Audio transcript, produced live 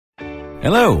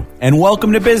Hello, and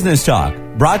welcome to Business Talk,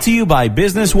 brought to you by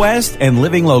Business West and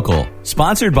Living Local,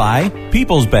 sponsored by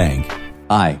People's Bank.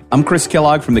 Hi, I'm Chris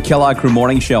Kellogg from the Kellogg Crew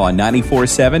Morning Show on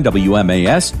 94.7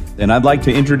 WMAS, and I'd like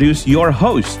to introduce your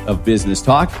host of Business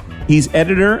Talk. He's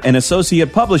editor and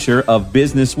associate publisher of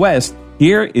Business West.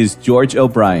 Here is George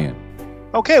O'Brien.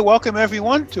 Okay, welcome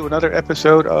everyone to another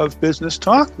episode of Business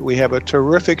Talk. We have a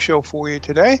terrific show for you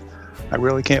today. I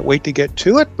really can't wait to get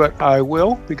to it, but I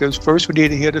will, because first we need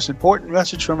to hear this important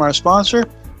message from our sponsor,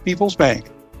 People's Bank.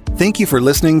 Thank you for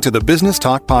listening to the Business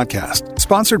Talk podcast,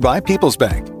 sponsored by People's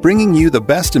Bank, bringing you the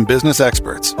best in business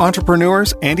experts,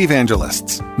 entrepreneurs, and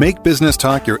evangelists. Make Business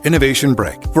Talk your innovation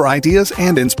break for ideas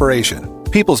and inspiration.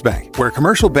 People's Bank, where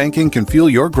commercial banking can fuel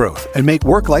your growth and make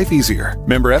work life easier.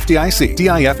 Member FDIC,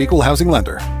 DIF Equal Housing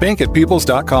Lender.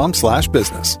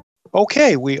 Bankatpeoples.com/business.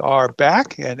 Okay, we are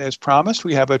back, and as promised,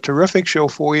 we have a terrific show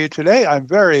for you today. I'm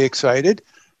very excited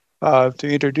to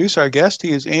introduce our guest.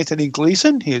 He is Anthony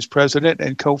Gleason. He is president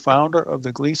and co-founder of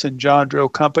the Gleason Jandreau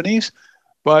Companies.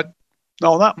 But,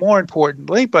 no, not more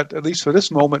importantly, but at least for this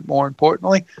moment, more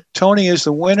importantly, Tony is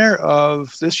the winner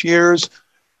of this year's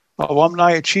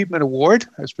Alumni Achievement Award,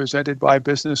 as presented by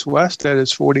Business West at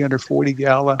his 40 Under 40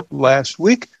 Gala last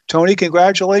week. Tony,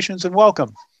 congratulations and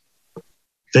welcome.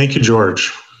 Thank you,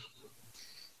 George.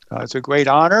 It's a great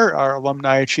honor, our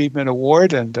Alumni Achievement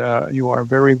Award, and you are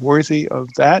very worthy of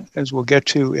that, as we'll get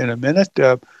to in a minute.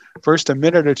 First, a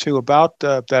minute or two about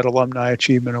that Alumni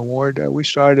Achievement Award. We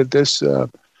started this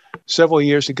several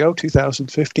years ago,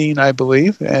 2015, I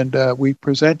believe, and we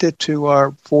present it to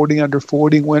our 40 Under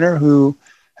 40 winner, who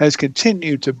has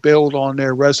continued to build on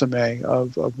their resume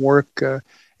of work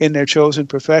in their chosen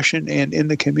profession and in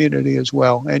the community as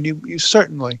well. And you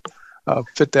certainly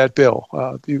fit that bill.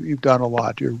 You've done a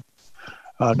lot. Your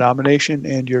nomination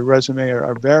and your resume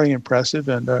are very impressive,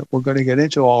 and we're going to get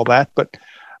into all that. But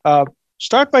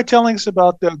start by telling us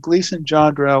about the Gleason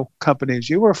Jandreau Companies.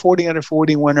 You were a 40 Under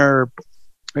 40 winner, I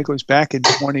think it was back in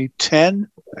 2010,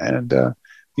 and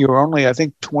you were only, I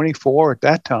think, 24 at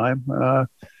that time.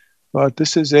 But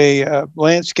this is a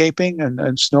landscaping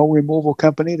and snow removal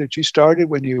company that you started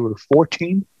when you were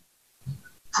 14.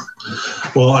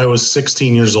 Well, I was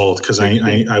 16 years old, because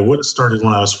I would have started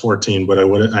when I was 14, but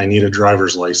I need a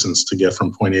driver's license to get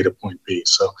from point A to point B.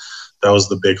 So that was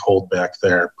the big holdback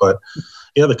there. But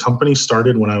yeah, the company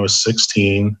started when I was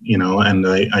 16, and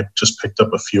I just picked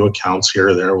up a few accounts here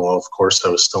or there. Well, of course, I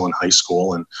was still in high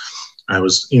school, and I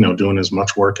was, doing as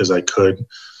much work as I could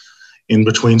in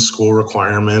between school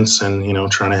requirements and,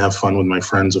 trying to have fun with my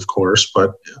friends, of course.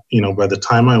 But, by the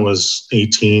time I was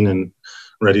 18 and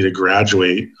ready to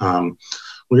graduate,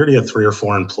 we already had 3 or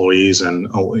 4 employees and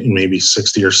maybe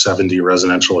 60 or 70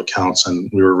 residential accounts, and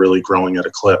we were really growing at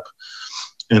a clip.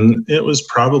 And it was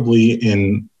probably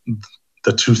in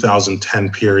the 2010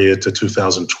 period to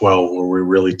 2012 where we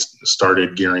really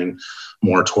started gearing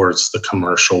more towards the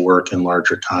commercial work and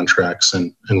larger contracts,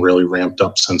 and really ramped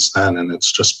up since then. And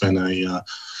it's just been a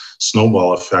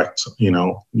snowball effect,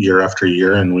 year after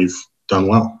year, and we've done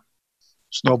well.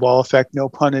 Snowball effect, no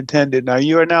pun intended. Now,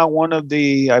 you are now one of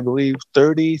the, I believe,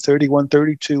 30, 31,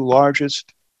 32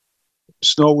 largest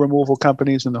snow removal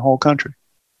companies in the whole country.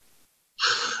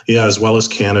 Yeah, as well as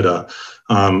Canada.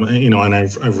 And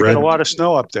I've read a lot of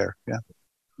snow up there. Yeah,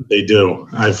 they do.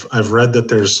 I've read that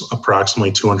there's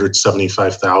approximately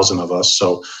 275,000 of us.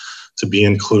 So to be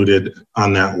included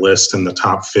on that list in the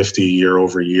top 50 year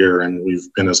over year, and we've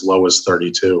been as low as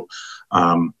 32.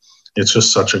 It's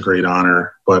just such a great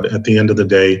honor. But at the end of the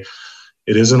day,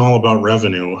 it isn't all about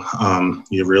revenue.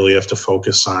 You really have to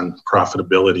focus on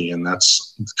profitability, and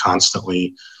that's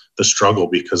constantly the struggle,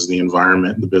 because the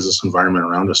business environment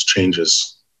around us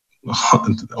changes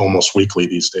almost weekly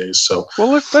these days. So,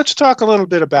 well, let's talk a little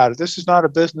bit about it. This is not a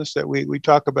business that we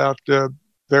talk about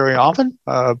very often.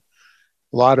 A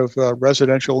lot of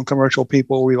residential and commercial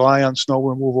people rely on snow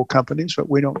removal companies, but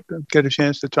we don't get a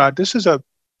chance to talk. This is a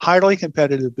highly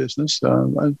competitive business,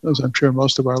 as I'm sure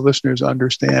most of our listeners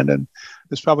understand, and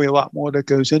there's probably a lot more that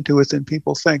goes into it than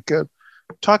people think.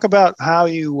 Talk about how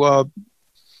you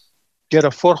get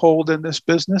a foothold in this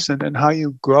business, and how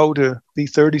you grow to be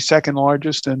 32nd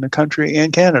largest in the country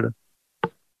and Canada.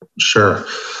 Sure.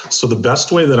 So the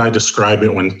best way that I describe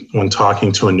it when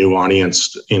talking to a new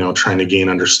audience, trying to gain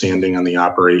understanding on the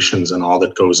operations and all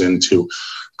that goes into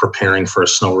preparing for a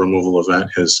snow removal event,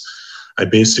 is I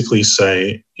basically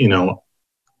say,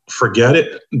 forget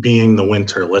it being the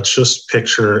winter. Let's just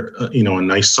picture, a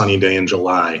nice sunny day in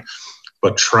July,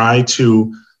 but try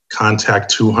to contact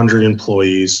 200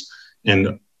 employees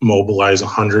and mobilize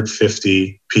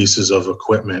 150 pieces of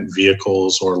equipment,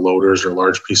 vehicles or loaders or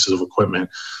large pieces of equipment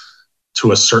to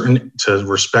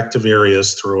respective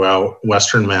areas throughout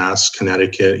Western Mass,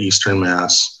 Connecticut, Eastern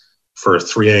Mass for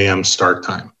 3 a.m. start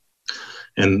time.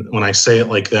 And when I say it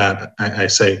like that, I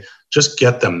say, just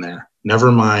get them there.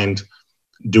 Never mind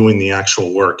doing the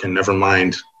actual work, and never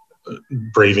mind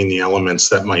braving the elements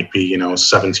that might be,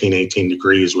 17, 18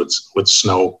 degrees with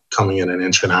snow coming in an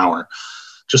inch an hour.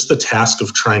 Just the task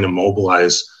of trying to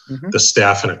mobilize the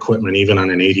staff and equipment, even on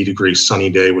an 80-degree sunny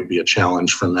day, would be a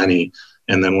challenge for many.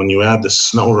 And then when you add the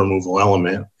snow removal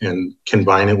element and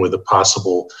combine it with a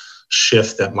possible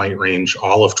shift that might range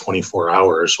all of 24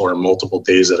 hours or multiple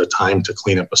days at a time to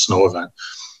clean up a snow event,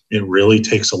 it really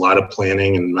takes a lot of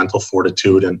planning and mental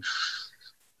fortitude. And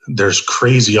there's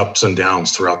crazy ups and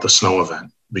downs throughout the snow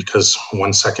event, because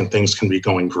 1 second things can be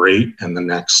going great, and the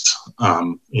next,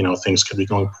 things can be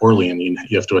going poorly, and you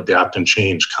have to adapt and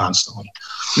change constantly.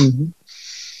 Mm-hmm.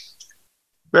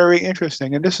 Very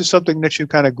interesting. And this is something that you've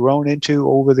kind of grown into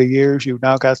over the years. You've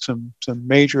now got some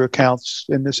major accounts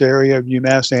in this area of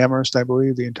UMass Amherst, I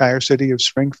believe, the entire city of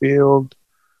Springfield.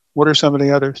 What are some of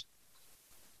the others?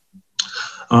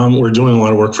 We're doing a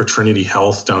lot of work for Trinity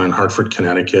Health down in Hartford,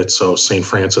 Connecticut. So St.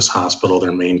 Francis Hospital,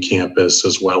 their main campus,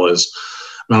 as well as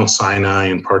Mount Sinai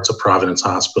and parts of Providence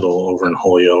Hospital over in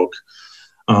Holyoke.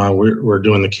 We're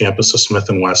doing the campus of Smith &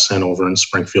 Wesson over in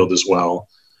Springfield as well.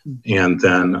 And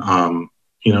then,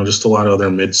 just a lot of other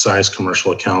mid-sized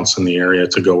commercial accounts in the area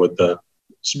to go with the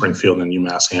Springfield and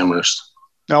UMass Amherst.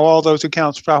 Now, all those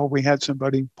accounts probably had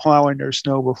somebody plowing their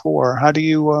snow before. How do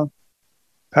you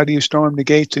storm the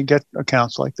gates and get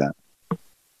accounts like that?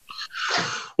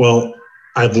 Well,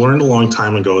 I've learned a long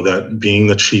time ago that being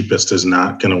the cheapest is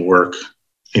not going to work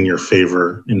in your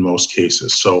favor in most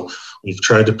cases. So we've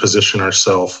tried to position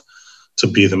ourselves to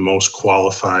be the most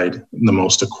qualified, the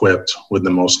most equipped, with the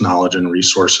most knowledge and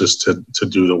resources to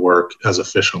do the work as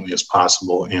efficiently as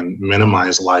possible and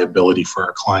minimize liability for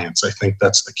our clients. I think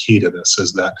that's the key to this,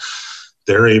 is that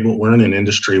we're in an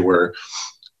industry where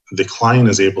the client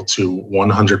is able to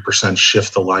 100%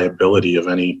 shift the liability of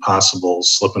any possible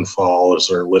slip and falls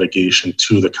or litigation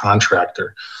to the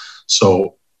contractor.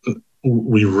 So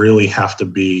we really have to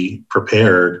be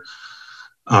prepared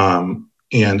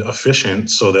and efficient,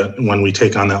 so that when we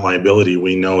take on that liability,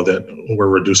 we know that we're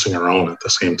reducing our own at the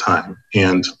same time.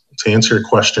 And to answer your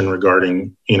question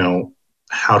regarding,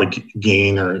 how to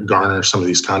gain or garner some of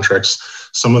these contracts,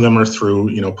 some of them are through,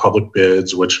 public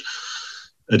bids, which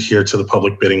adhere to the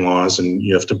public bidding laws, and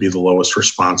you have to be the lowest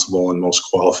responsible and most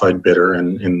qualified bidder.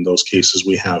 And in those cases,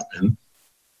 we have been.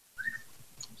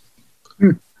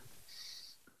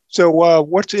 So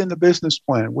what's in the business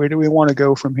plan? Where do we want to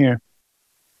go from here?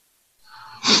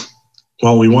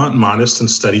 Well, we want modest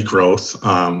and steady growth,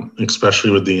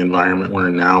 especially with the environment we're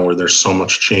in now, where there's so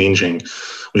much changing.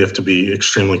 We have to be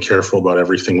extremely careful about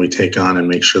everything we take on and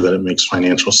make sure that it makes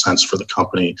financial sense for the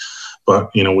company. But,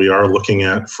 we are looking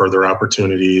at further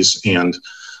opportunities, and,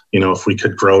 if we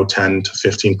could grow 10 to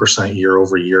 15% year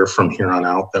over year from here on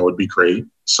out, that would be great.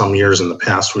 Some years in the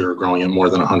past, we were growing at more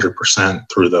than 100%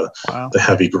 through the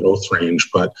heavy growth range,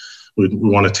 but we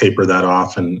want to taper that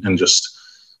off and just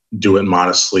do it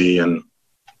modestly and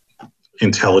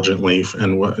intelligently,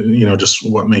 and just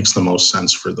what makes the most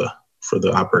sense for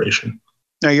the operation.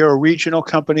 Now, you're a regional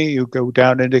company. You go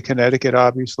down into Connecticut,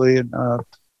 obviously, and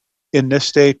in this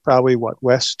state, probably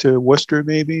west to Worcester,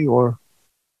 maybe, or?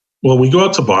 Well, we go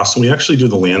out to Boston. We actually do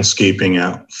the landscaping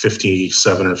at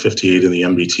 57 or 58 of the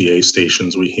MBTA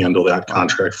stations. We handle that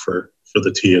contract for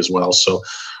the T as well. So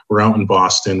we're out in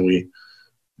Boston.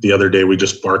 The other day we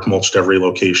just bark mulched every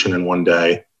location in one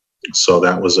day. So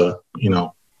that was a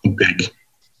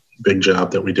big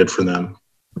job that we did for them.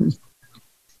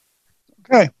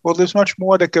 Okay. Well, there's much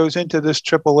more that goes into this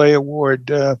AAA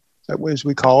award, as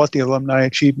we call it, the Alumni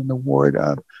Achievement Award,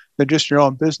 than just your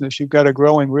own business. You've got a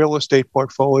growing real estate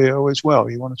portfolio as well.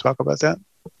 You want to talk about that?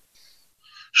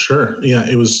 Sure. Yeah,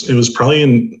 it was probably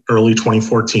in early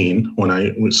 2014 when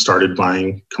I started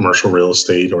buying commercial real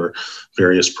estate or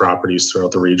various properties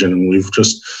throughout the region, and we've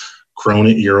just grown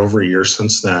it year over year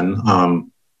since then.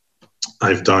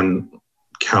 I've done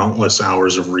countless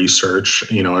hours of research.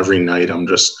 Every night I'm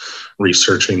just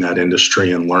researching that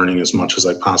industry and learning as much as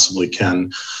I possibly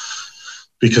can,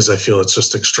 because I feel it's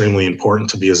just extremely important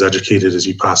to be as educated as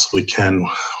you possibly can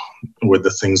with the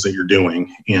things that you're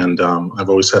doing. And I've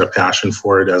always had a passion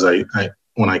for it. As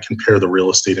when I compare the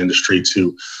real estate industry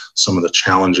to some of the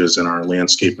challenges in our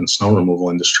landscape and snow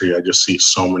removal industry, I just see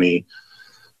so many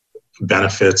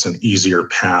benefits and easier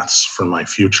paths for my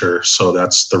future. So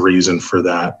that's the reason for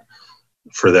that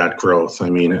growth. I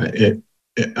mean,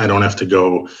 I don't have to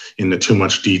go into too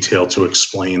much detail to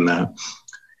explain that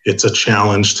it's a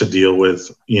challenge to deal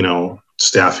with,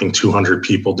 staffing 200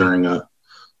 people during a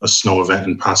snow event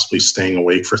and possibly staying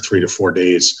awake for 3 to 4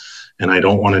 days. And I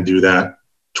don't want to do that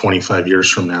 25 years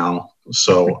from now.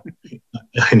 So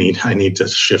I need to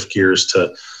shift gears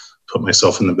to put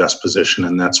myself in the best position.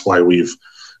 And that's why we've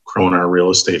grown our real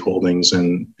estate holdings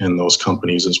in those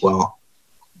companies as well.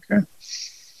 Okay.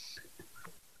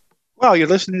 Well, you're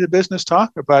listening to Business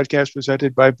Talk, a podcast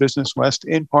presented by Business West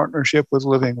in partnership with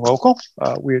Living Local.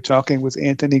 We are talking with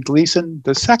Anthony Gleason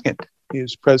II. He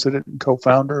is president and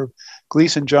co-founder of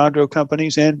Gleason Jandro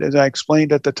Companies. And as I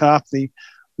explained at the top, the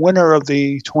winner of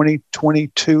the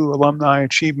 2022 Alumni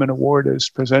Achievement Award is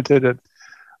presented at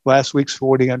last week's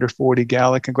 40 Under 40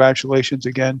 Gala. Congratulations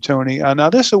again, Tony. Now,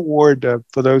 this award,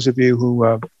 for those of you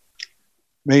who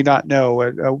may not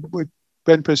know, we've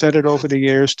been presented over the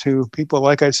years to people,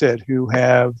 like I said, who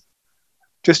have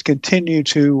just continued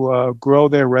to grow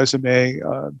their resume,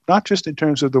 not just in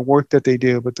terms of the work that they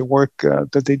do, but the work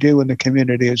that they do in the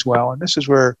community as well. And this is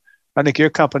where I think your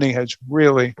company has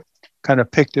really kind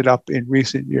of picked it up in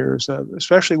recent years,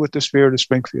 especially with the Spirit of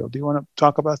Springfield. Do you want to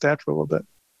talk about that for a little bit?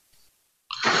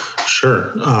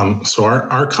 Sure. So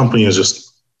our company is just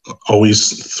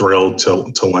always thrilled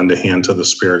to lend a hand to the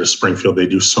Spirit of Springfield. They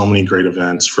do so many great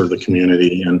events for the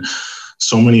community, and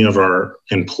so many of our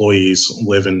employees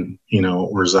live in,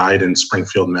 reside in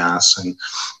Springfield, Mass. And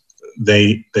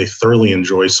they thoroughly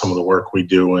enjoy some of the work we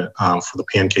do for the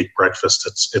pancake breakfast.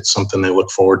 It's something they look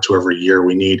forward to every year.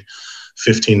 We need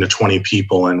 15 to 20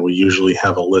 people, and we usually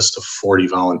have a list of 40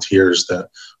 volunteers that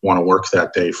want to work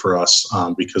that day for us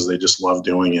because they just love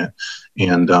doing it.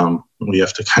 And we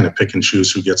have to kind of pick and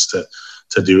choose who gets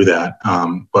to do that.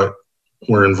 But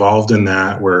we're involved in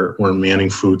that. We're manning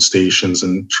food stations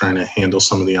and trying to handle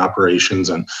some of the operations.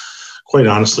 And quite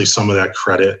honestly, some of that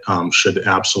credit should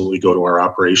absolutely go to our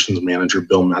operations manager,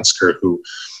 Bill Metzger,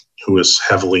 who is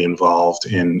heavily involved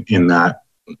in that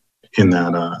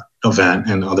event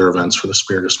and other events for the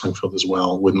Spirit of Springfield as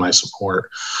well, with my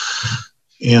support.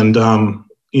 And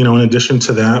in addition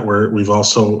to that, we've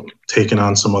also taken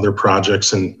on some other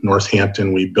projects in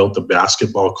Northampton. We built a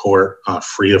basketball court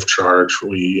free of charge.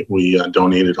 We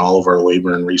donated all of our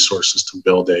labor and resources to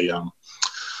build a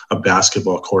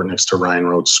basketball court next to Ryan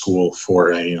Road School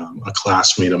for a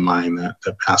classmate of mine that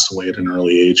passed away at an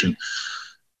early age. And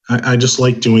I just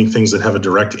like doing things that have a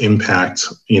direct impact,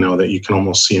 that you can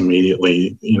almost see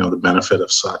immediately, the benefit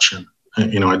of such. And,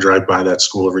 I drive by that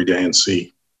school every day and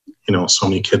see, so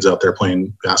many kids out there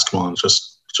playing basketball, and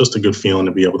it's just a good feeling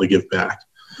to be able to give back.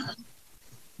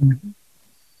 Mm-hmm.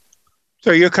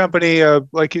 So your company,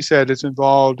 like you said, is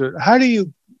involved. How do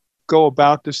you go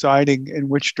about deciding in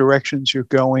which directions you're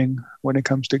going when it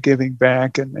comes to giving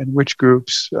back, and which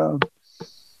groups you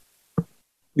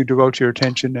devote your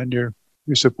attention and your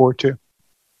support to?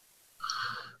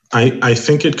 I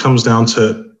think it comes down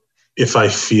to if I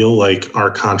feel like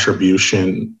our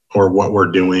contribution or what we're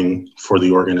doing for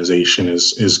the organization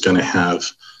is going to have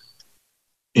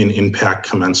an impact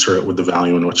commensurate with the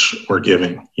value in which we're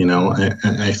giving.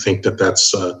 I think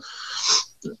that's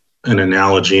an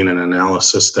analogy and an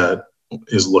analysis that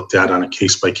is looked at on a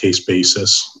case-by-case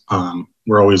basis.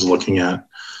 We're always looking at,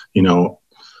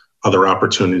 other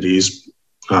opportunities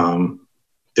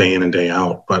day in and day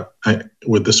out. But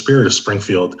with the Spirit of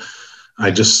Springfield,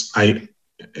 I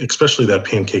especially that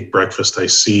pancake breakfast, I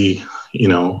see,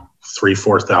 3,000,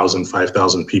 4,000,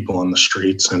 5,000 people on the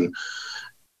streets. And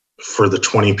for the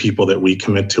 20 people that we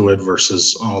commit to it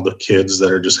versus all the kids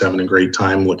that are just having a great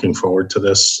time looking forward to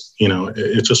this,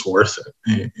 it's just worth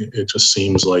it. It just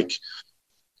seems like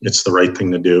it's the right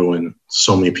thing to do. And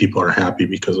so many people are happy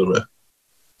because of it.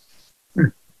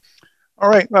 All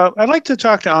right. Well, I'd like to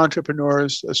talk to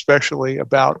entrepreneurs, especially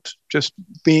about just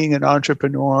being an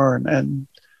entrepreneur and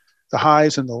the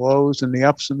highs and the lows and the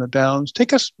ups and the downs.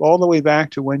 Take us all the way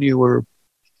back to when you were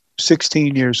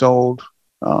 16 years old,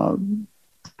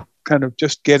 kind of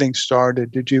just getting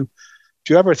started. Did you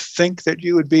ever think that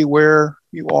you would be where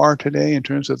you are today in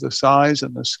terms of the size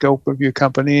and the scope of your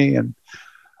company? And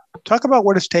talk about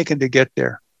what it's taken to get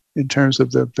there in terms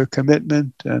of the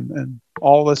commitment and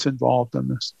all that's involved in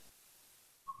this.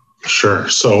 Sure.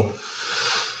 So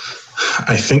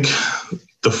I think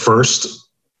the first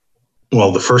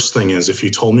thing is, if you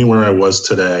told me where I was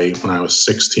today when I was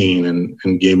 16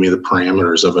 and gave me the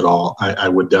parameters of it all, I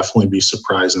would definitely be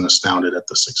surprised and astounded at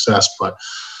the success. But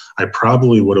I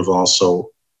probably would have also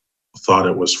thought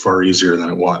it was far easier than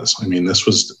it was. I mean, this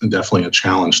was definitely a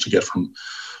challenge to get from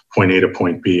point A to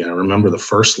point B. I remember the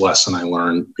first lesson I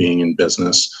learned being in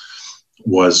business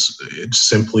was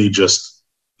simply just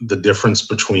the difference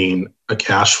between a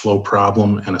cash flow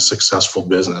problem and a successful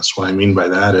business. What I mean by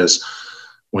that is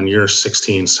when you're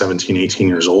 16, 17, 18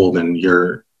 years old and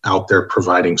you're out there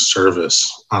providing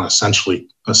service on essentially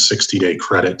a 60-day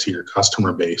credit to your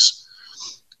customer base,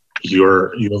 you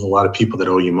have a lot of people that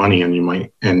owe you money, and you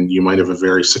might have a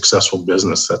very successful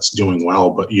business that's doing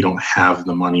well, but you don't have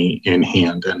the money in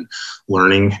hand. And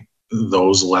learning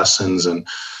those lessons and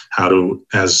how to,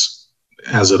 as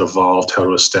it evolved, how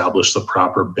to establish the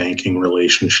proper banking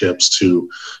relationships to,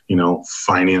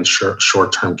 finance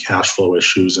short-term cash flow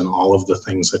issues and all of the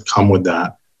things that come with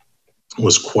that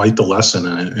was quite the lesson.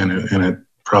 And it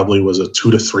probably was a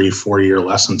 2 to 3, 4 year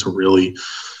lesson to really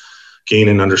gain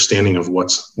an understanding of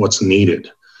what's needed.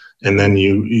 And then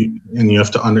you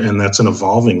have to and that's an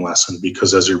evolving lesson,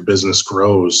 because as your business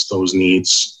grows, those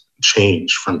needs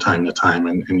change from time to time.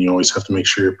 And you always have to make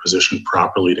sure you're positioned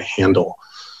properly to handle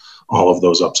all of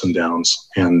those ups and downs.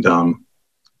 And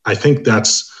I think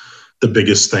that's the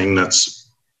biggest thing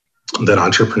that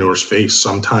entrepreneurs face.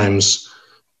 Sometimes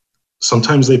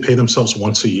they pay themselves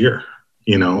once a year,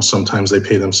 sometimes they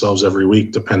pay themselves every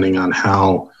week, depending on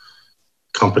how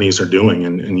companies are doing.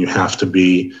 And you have to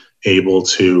be able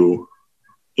to,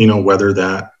 weather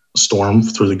that storm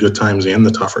through the good times and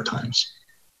the tougher times.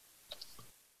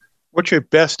 What's your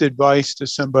best advice to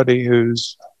somebody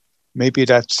who's maybe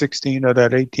that 16 or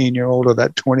that 18-year-old or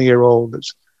that 20-year-old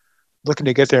that's looking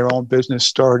to get their own business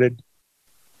started?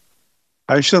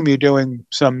 I assume you're doing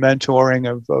some mentoring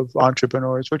of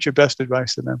entrepreneurs. What's your best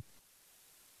advice to them?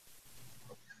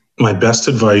 My best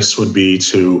advice would be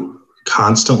to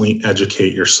constantly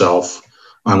educate yourself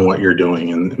on what you're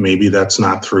doing. And maybe that's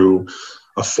not through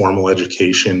a formal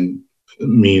education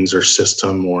means or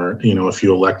system, or, if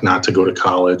you elect not to go to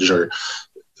college, or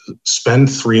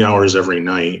spend 3 hours every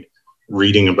night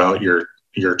reading about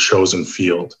your chosen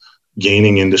field,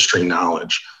 gaining industry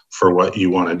knowledge for what you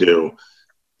want to do,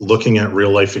 looking at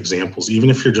real life examples, even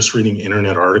if you're just reading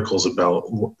internet articles about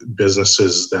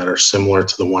businesses that are similar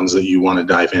to the ones that you want to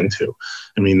dive into.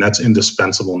 I mean, that's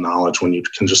indispensable knowledge when you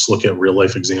can just look at real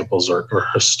life examples or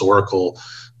historical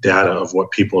data of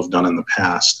what people have done in the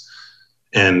past,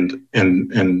 and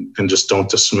just don't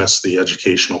dismiss the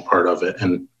educational part of it.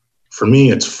 And for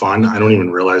me, it's fun. I don't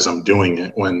even realize I'm doing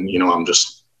it when, I'm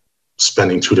just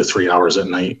spending 2 to 3 hours at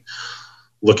night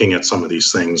looking at some of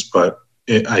these things. But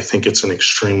I think it's an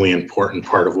extremely important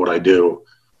part of what I do,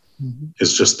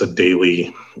 is just the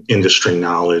daily industry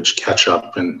knowledge, catch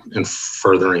up, and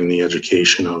furthering the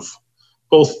education of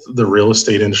both the real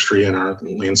estate industry and our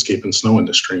landscape and snow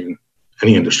industry, and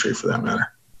any industry for that matter.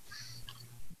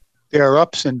 There are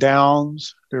ups and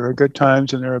downs. There are good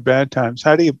times and there are bad times.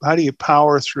 How do you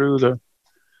power through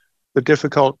the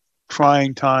difficult,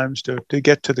 trying times to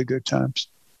get to the good times?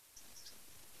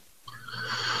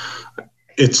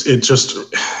 It's just,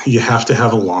 you have to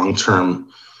have a long-term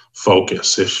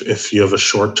focus. If you have a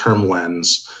short-term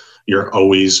lens, you're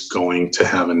always going to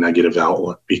have a negative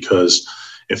outlook, because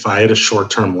if I had a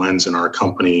short-term lens in our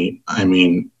company, I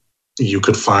mean, you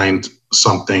could find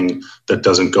something that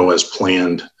doesn't go as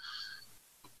planned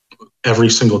every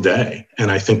single day.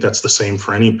 And I think that's the same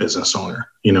for any business owner.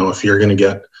 If you're going to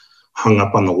get hung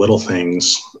up on the little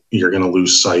things, you're going to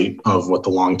lose sight of what the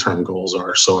long-term goals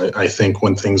are. So I think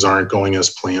when things aren't going as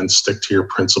planned, stick to your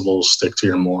principles, stick to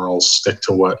your morals, stick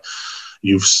to what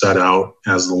you've set out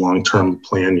as the long-term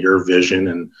plan, your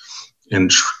vision,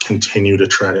 and continue to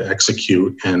try to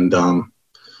execute. And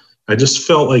I just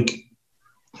felt like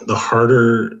the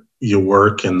harder you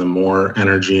work and the more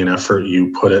energy and effort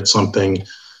you put at something,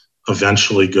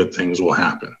 eventually good things will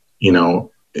happen.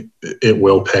 It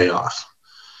will pay off.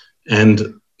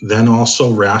 And then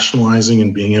also rationalizing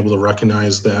and being able to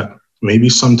recognize that maybe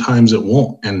sometimes it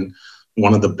won't. And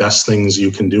one of the best things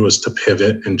you can do is to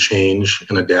pivot and change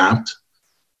and adapt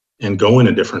and go in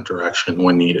a different direction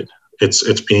when needed.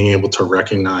 It's being able to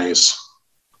recognize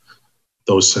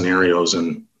those scenarios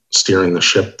and steering the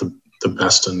ship the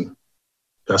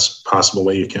best possible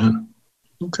way you can.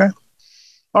 Okay.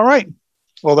 All right.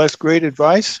 Well, that's great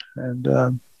advice.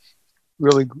 And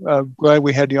really glad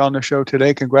we had you on the show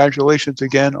today. Congratulations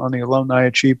again on the Alumni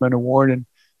Achievement Award, and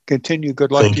continue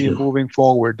good luck to you moving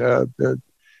forward.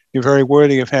 You're very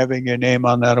worthy of having your name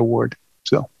on that award.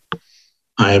 So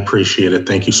I appreciate it.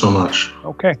 Thank you so much.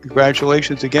 Okay.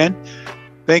 Congratulations again.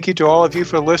 Thank you to all of you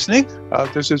for listening.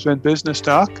 This has been Business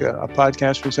Talk, a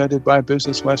podcast presented by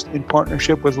Business West in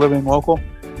partnership with Living Local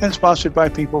and sponsored by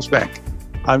People's Bank.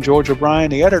 I'm George O'Brien,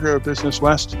 the editor of Business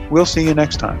West. We'll see you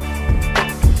next time.